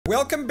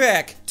Welcome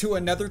back to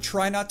another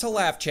try not to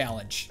laugh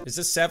challenge. Is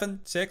this 7,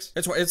 6?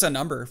 It's a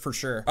number for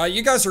sure.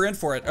 You guys are in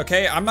for it,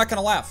 okay? I'm not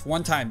gonna laugh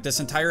one time this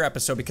entire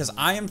episode because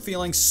I am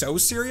feeling so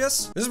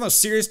serious. This is the most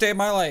serious day of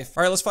my life.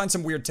 All right, let's find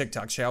some weird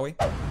TikTok, shall we?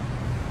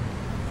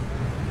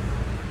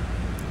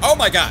 Oh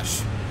my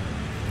gosh.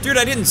 Dude,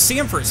 I didn't see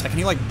him for a second.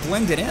 He like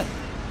blended in.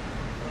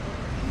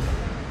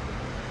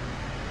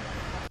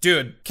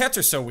 Dude, cats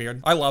are so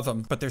weird. I love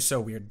them, but they're so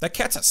weird. That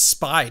cat's a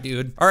spy,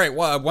 dude. All right,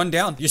 well, one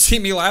down. You see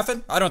me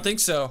laughing? I don't think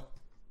so,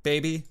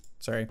 baby.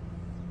 Sorry.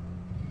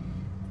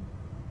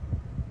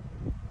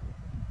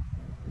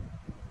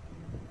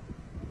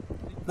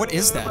 What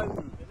is that?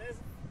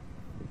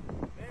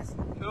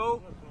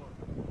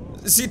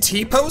 Is he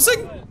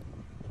T-posing?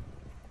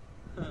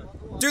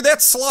 Dude,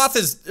 that sloth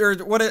is, or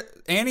what,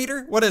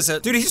 anteater? What is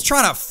it? Dude, he's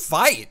trying to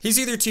fight. He's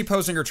either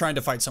T-posing or trying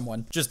to fight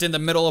someone, just in the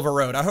middle of a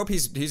road. I hope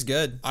he's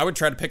good. I would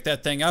try to pick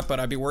that thing up, but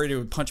I'd be worried it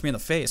would punch me in the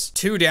face.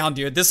 2 down,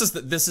 dude. This is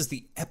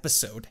the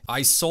episode.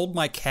 I sold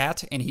my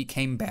cat and he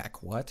came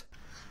back. What?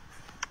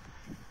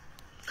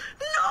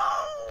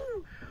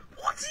 No!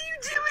 What are you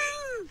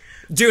doing?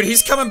 Dude,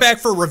 he's coming back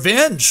for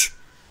revenge.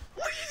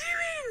 What are you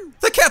doing?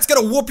 The cat's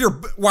gonna whoop your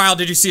wow,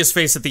 did you see his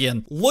face at the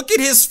end? Look at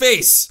his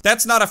face.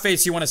 That's not a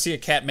face you want to see a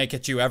cat make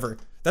at you ever.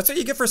 That's what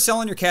you get for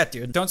selling your cat,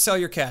 dude. Don't sell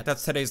your cat.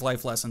 That's today's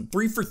life lesson.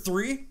 3 for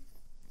 3?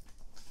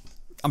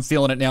 I'm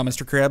feeling it now,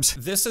 Mr. Krabs.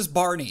 This is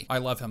Barney. I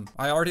love him.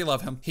 I already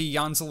love him. He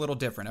yawns a little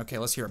different. Okay,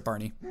 let's hear it,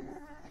 Barney.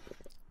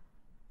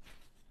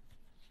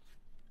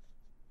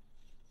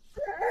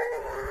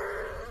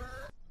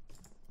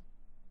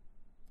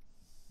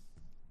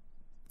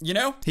 You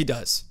know, he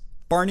does.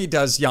 Barney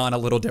does yawn a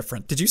little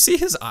different. Did you see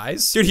his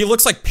eyes? Dude, he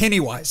looks like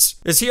Pennywise.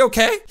 Is he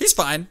okay? He's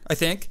fine, I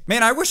think.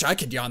 Man, I wish I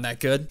could yawn that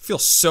good. Feel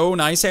so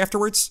nice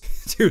afterwards.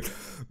 Dude,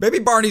 maybe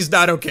Barney's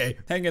not okay.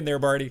 Hang in there,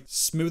 Barney.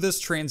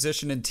 Smoothest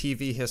transition in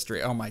TV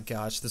history. Oh my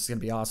gosh, this is gonna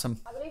be awesome.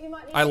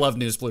 I love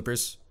news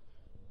bloopers.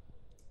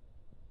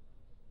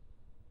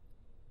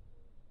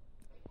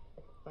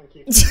 Thank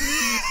you.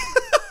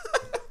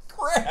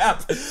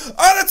 Crap.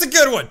 Oh, that's a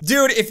good one.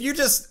 Dude,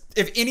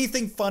 if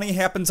anything funny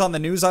happens on the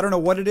news, I don't know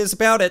what it is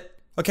about it.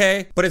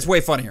 Okay, but it's way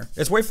funnier.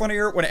 It's way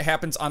funnier when it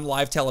happens on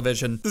live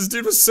television. This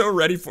dude was so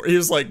ready for it. He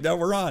was like, no,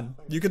 we're on.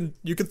 You can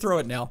throw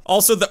it now.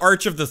 Also, the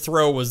arch of the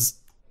throw was,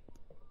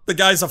 the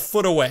guy's a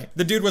foot away.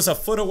 The dude was a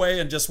foot away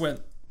and just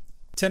went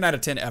 10 out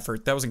of 10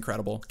 effort. That was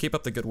incredible. Keep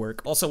up the good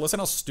work. Also, listen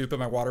how stupid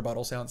my water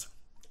bottle sounds.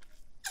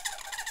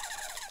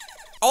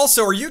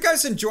 Also, are you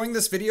guys enjoying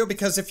this video?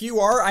 Because if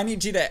you are, I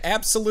need you to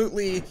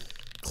absolutely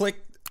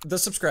click the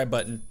subscribe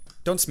button.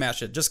 Don't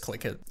smash it, just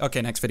click it.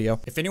 Okay, next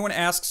video. If anyone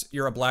asks,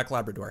 you're a black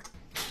Labrador.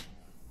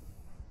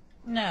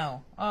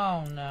 No.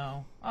 Oh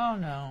no. Oh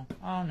no.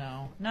 Oh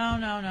no. No,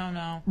 no, no,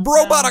 no.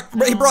 Bro,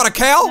 no, he brought a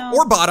cow no,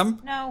 or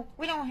bottom. No,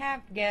 we don't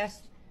have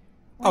guests.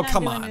 We're Oh, not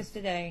come doing on. this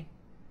today.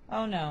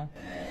 Oh no.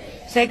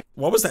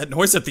 What was that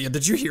noise at the end?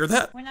 Did you hear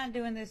that? We're not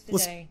doing this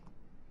today.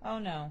 Oh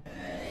no.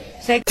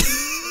 Say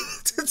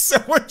Did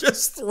someone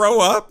just throw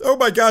up? Oh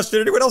my gosh,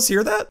 did anyone else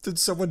hear that? Did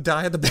someone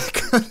die in the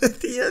background at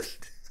the end?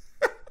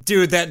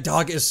 Dude, that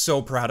dog is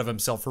so proud of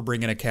himself for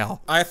bringing a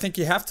cow. I think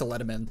you have to let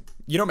him in.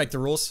 You don't make the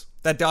rules.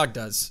 That dog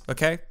does,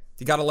 okay?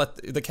 You gotta let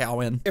the cow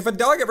in. If a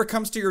dog ever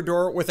comes to your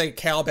door with a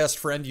cow best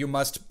friend, you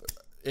must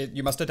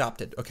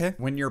adopt it, okay?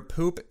 When your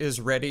poop is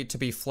ready to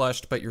be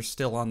flushed, but you're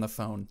still on the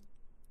phone.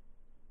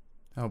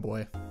 Oh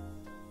boy.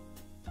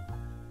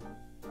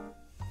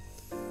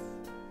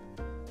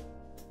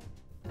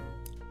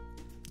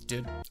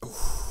 Dude.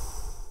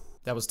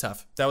 That was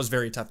tough. That was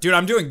very tough. Dude,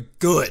 I'm doing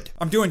good.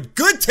 I'm doing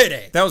good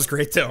today. That was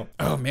great though.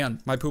 Oh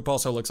man, my poop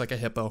also looks like a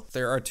hippo.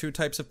 There are 2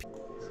 types of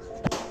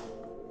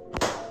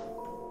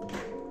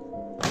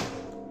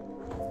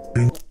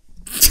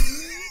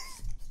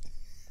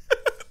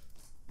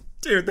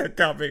Dude, that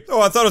got me. Oh,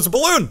 I thought it was a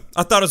balloon.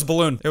 I thought it was a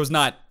balloon. It was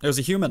not. It was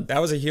a human.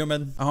 That was a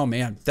human. Oh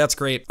man, that's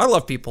great. I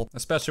love people,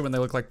 especially when they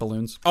look like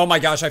balloons. Oh my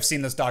gosh, I've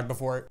seen this dog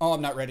before. Oh,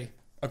 I'm not ready.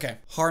 Okay,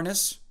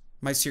 harness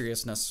my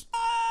seriousness.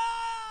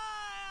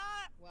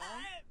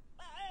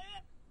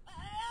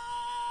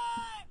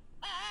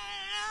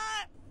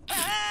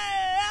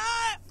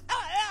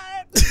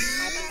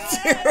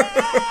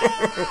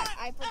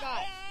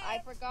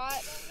 I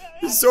forgot.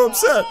 He's so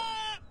upset.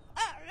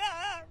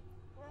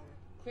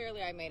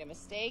 Clearly I made a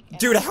mistake.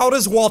 Dude, how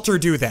does Walter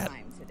do that?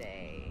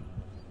 Today.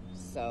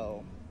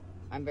 So,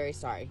 I'm very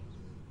sorry.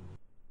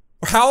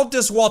 How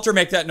does Walter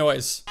make that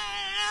noise?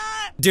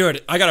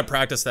 Dude, I gotta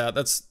practice that.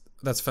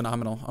 That's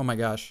phenomenal. Oh my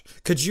gosh.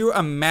 Could you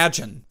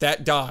imagine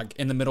that dog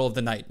in the middle of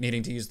the night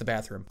needing to use the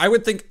bathroom? I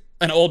would think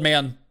an old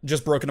man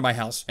just broke into my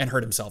house and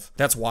hurt himself.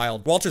 That's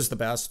wild. Walter's the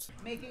best.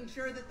 Making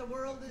sure that the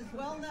world is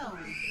well known,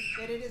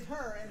 that it is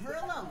her and her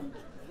alone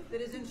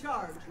that is in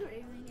charge.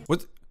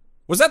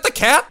 Was that the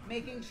cat?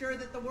 Making sure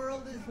that the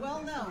world is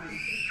well known,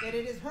 that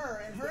it is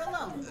her and her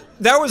alone.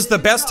 That was the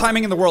best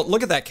timing in the world.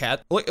 Look at that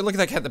cat. Look at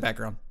that cat in the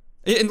background.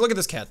 And look at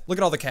this cat. Look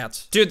at all the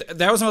cats. Dude,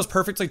 that was the most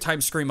perfectly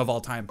timed scream of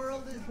all time. The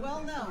world is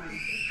well known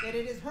that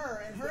it is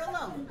her and her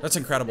alone. That's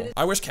incredible.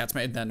 I wish cats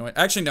made that noise.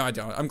 Actually, no, I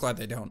don't. I'm glad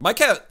they don't. My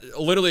cat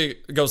literally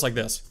goes like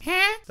this.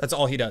 That's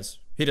all he does.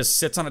 He just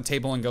sits on a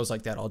table and goes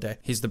like that all day.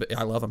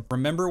 I love him.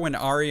 Remember when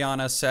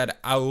Ariana said,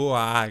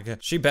 "Auag"?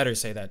 She better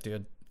say that,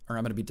 dude, or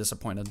I'm gonna be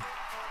disappointed.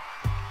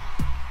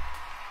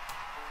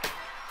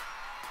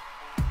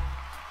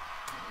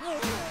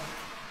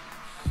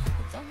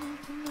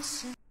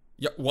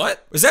 Yeah,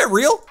 what? Is that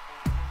real?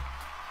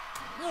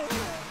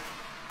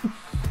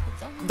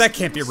 That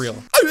can't be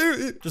real.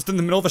 Just in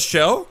the middle of a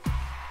show?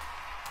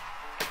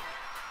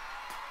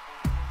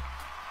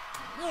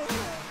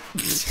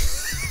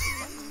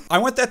 I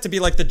want that to be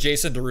like the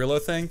Jason Derulo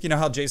thing. You know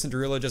how Jason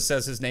Derulo just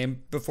says his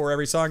name before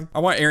every song? I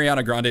want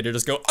Ariana Grande to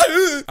just go,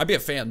 "Ah!" I'd be a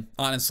fan,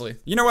 honestly.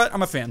 You know what?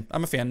 I'm a fan.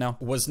 I'm a fan now.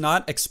 Was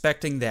not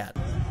expecting that.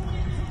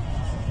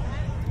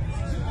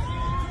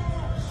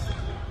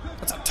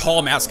 That's a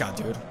tall mascot,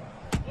 dude.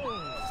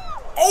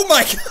 Oh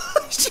my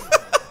gosh!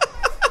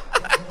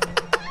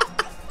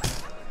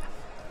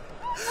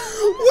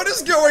 What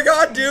is going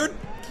on, dude?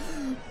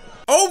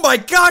 Oh my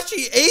gosh,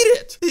 he ate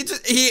it!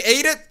 He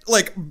ate it,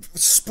 like,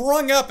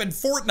 sprung up and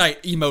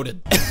Fortnite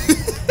emoted.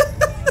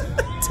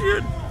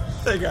 Dude,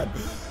 thank God.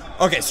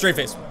 Okay, straight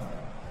face.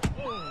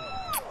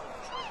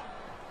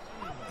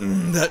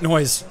 That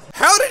noise.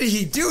 How did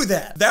he do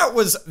that? That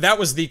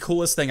was the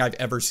coolest thing I've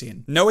ever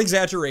seen. No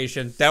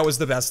exaggeration. That was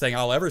the best thing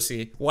I'll ever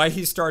see. Why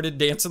he started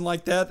dancing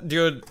like that?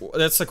 Dude,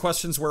 that's the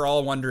questions we're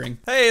all wondering.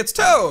 Hey, it's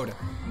Toad.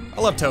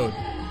 I love Toad.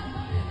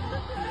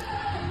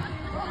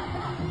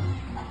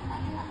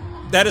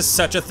 That is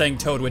such a thing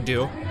Toad would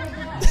do.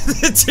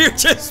 The dude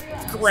just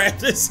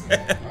grabbed his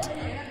head.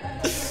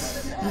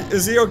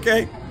 Is he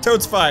okay?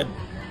 Toad's fine.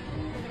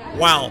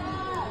 Wow.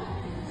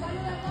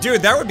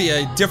 Dude, that would be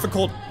a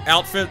difficult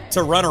outfit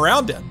to run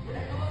around in.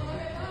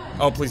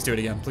 Oh, please do it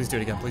again. Please do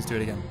it again. Please do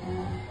it again.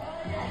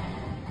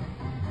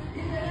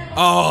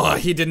 Oh,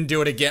 he didn't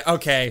do it again.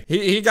 Okay.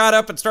 He got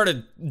up and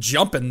started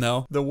jumping,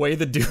 though. The way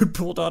the dude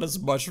pulled on his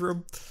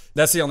mushroom.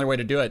 That's the only way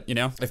to do it, you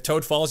know? If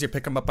Toad falls, you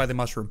pick him up by the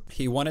mushroom.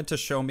 He wanted to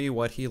show me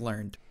what he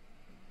learned.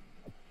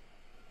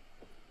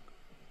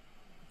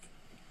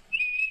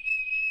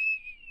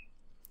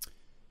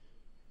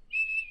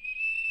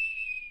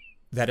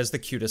 That is the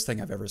cutest thing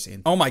I've ever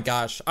seen. Oh my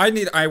gosh.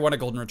 I want a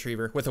golden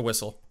retriever with a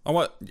whistle. I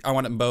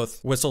want them both.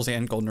 Whistles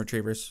and golden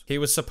retrievers. He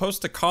was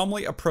supposed to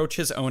calmly approach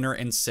his owner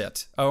and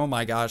sit. Oh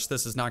my gosh,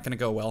 this is not gonna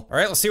go well. All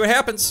right, let's see what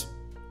happens.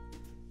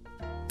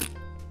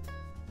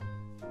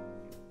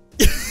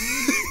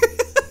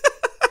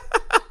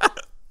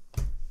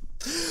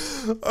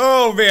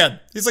 Oh man,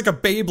 he's like a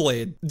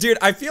Beyblade. Dude,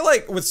 I feel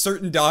like with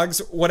certain dogs,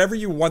 whatever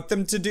you want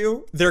them to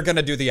do, they're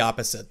gonna do the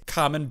opposite.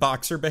 Common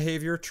boxer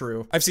behavior,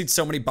 true. I've seen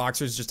so many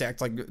boxers just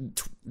act like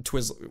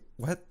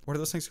what are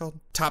those things called?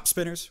 Top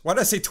spinners? Why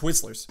did I say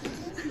Twizzlers?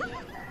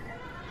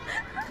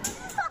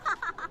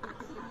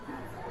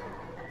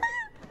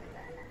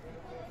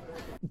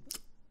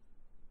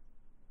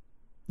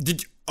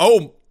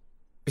 Oh,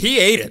 he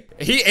ate it.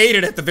 He ate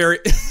it at the very,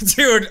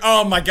 dude,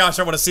 oh my gosh,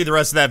 I want to see the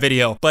rest of that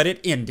video. But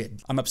it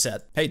ended. I'm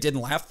upset. Hey,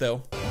 didn't laugh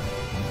though.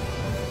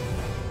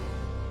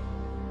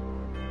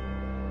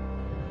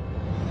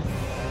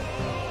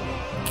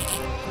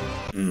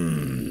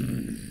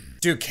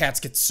 Dude, cats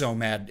get so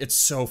mad. It's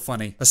so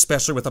funny.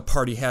 Especially with a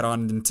party hat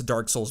on into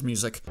Dark Souls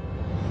music.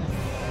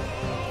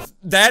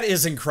 That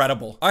is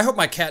incredible. I hope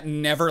my cat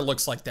never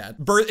looks like that.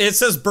 It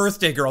says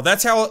birthday girl.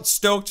 That's how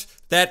stoked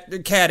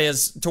that cat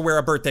is to wear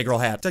a birthday girl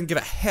hat. Doesn't give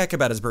a heck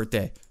about his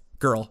birthday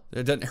girl.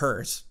 It doesn't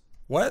hers.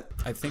 What?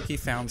 I think he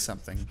found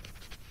something.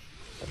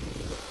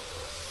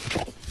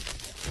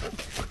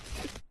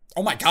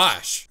 Oh my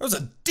gosh. That was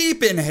a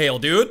deep inhale,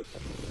 dude.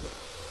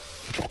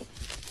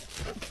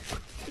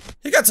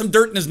 He got some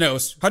dirt in his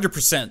nose.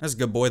 100%. That's a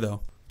good boy,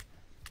 though.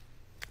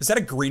 Is that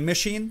a green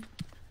machine?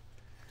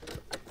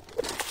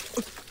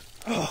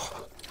 Oh.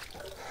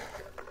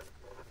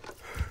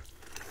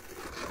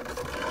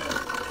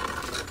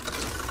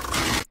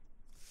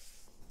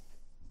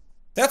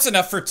 That's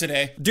enough for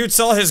today. Dude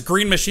saw his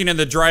green machine in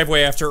the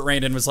driveway after it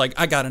rained and was like,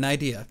 I got an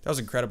idea. That was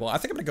incredible. I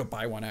think I'm gonna go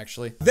buy one,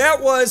 actually.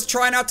 That was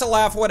Try Not to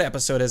Laugh. What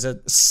episode is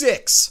it?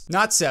 6,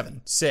 not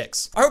 7,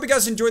 6. I hope you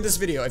guys enjoyed this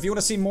video. If you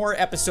wanna see more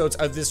episodes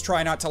of this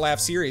Try Not to Laugh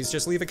series,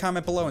 just leave a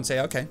comment below and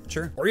say, okay,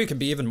 sure. Or you can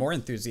be even more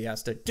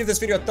enthusiastic. Give this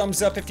video a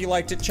thumbs up if you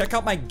liked it. Check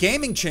out my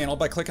gaming channel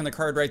by clicking the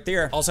card right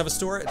there. I also have a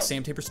store at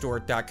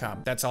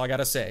samtaperstore.com. That's all I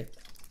gotta say.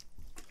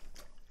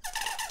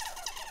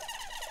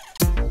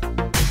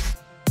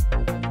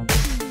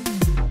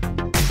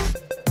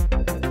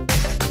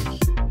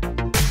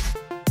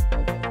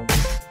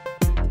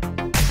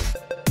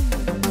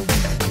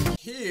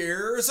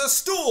 Here's a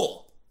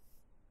stool.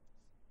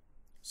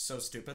 So stupid.